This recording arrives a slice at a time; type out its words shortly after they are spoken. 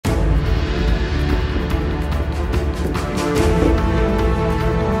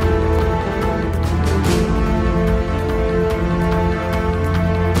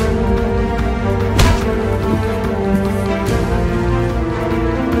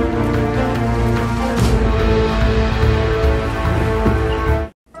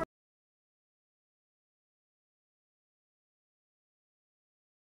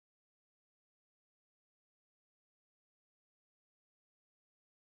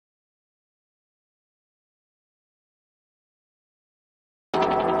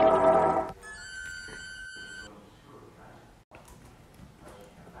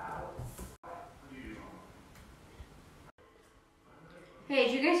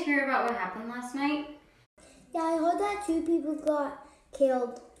guys hear about what happened last night? Yeah, I heard that 2 people got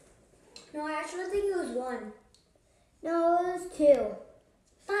killed. No, I actually think it was 1. No, it was 2.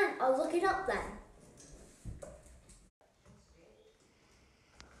 Fine, I'll look it up then.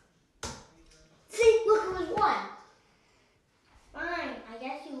 See, look, it was 1. Fine, I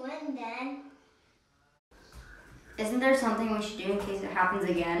guess you win then. Isn't there something we should do in case it happens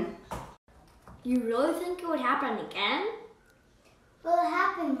again? You really think it would happen again? Well, it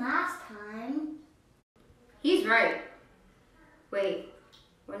happened last time. He's right. Wait,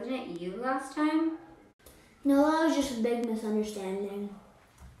 wasn't it you last time? No, that was just a big misunderstanding.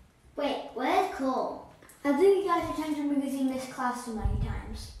 Wait, where's Cole? I think he got detention because he missed class too many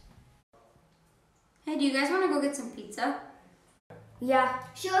times. Hey, do you guys want to go get some pizza? Yeah.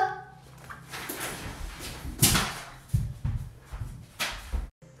 Sure.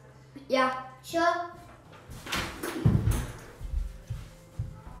 Yeah. Sure.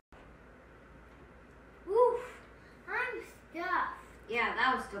 Oof, I'm stuffed. Yeah,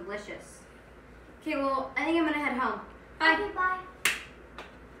 that was delicious. Okay, well, I think I'm gonna head home. Bye. Okay, bye.